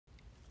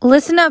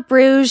Listen up,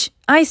 Rouge.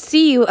 I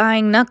see you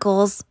eyeing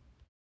Knuckles.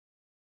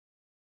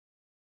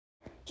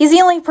 He's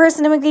the only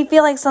person who makes me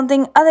feel like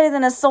something other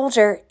than a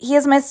soldier. He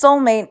is my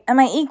soulmate and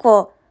my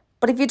equal.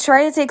 But if you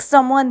try to take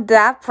someone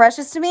that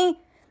precious to me,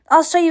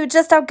 I'll show you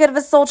just how good of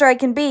a soldier I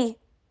can be.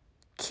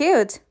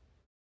 Cute.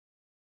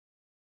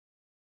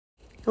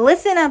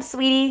 Listen up,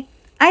 sweetie.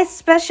 I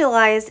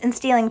specialize in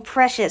stealing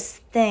precious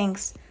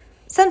things.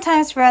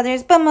 Sometimes for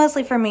others, but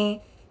mostly for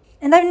me.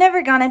 And I've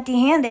never gone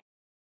empty-handed.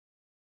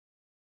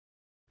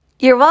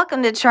 You're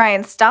welcome to try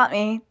and stop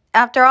me.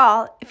 After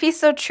all, if he's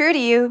so true to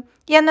you,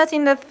 you have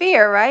nothing to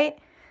fear, right?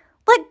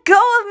 Let go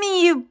of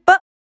me, you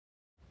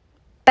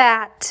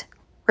bat.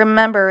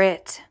 Remember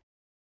it.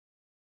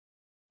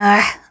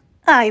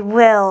 I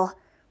will.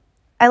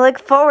 I look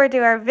forward to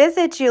our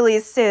visit, Julie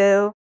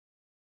Sue.